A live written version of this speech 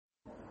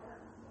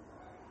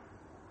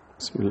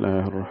بسم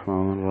الله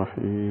الرحمن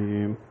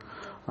الرحيم.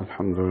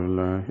 الحمد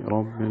لله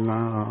رب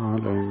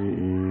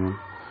العالمين،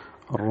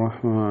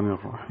 الرحمن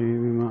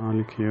الرحيم،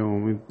 مالك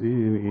يوم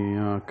الدين،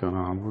 إياك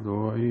نعبد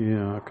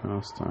وإياك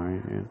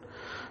نستعين،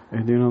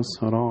 اهدنا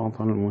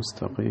الصراط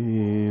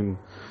المستقيم،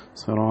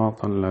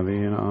 صراط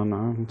الذين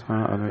أنعمت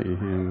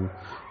عليهم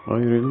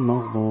غير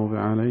المغضوب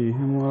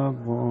عليهم ولا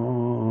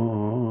الضالين.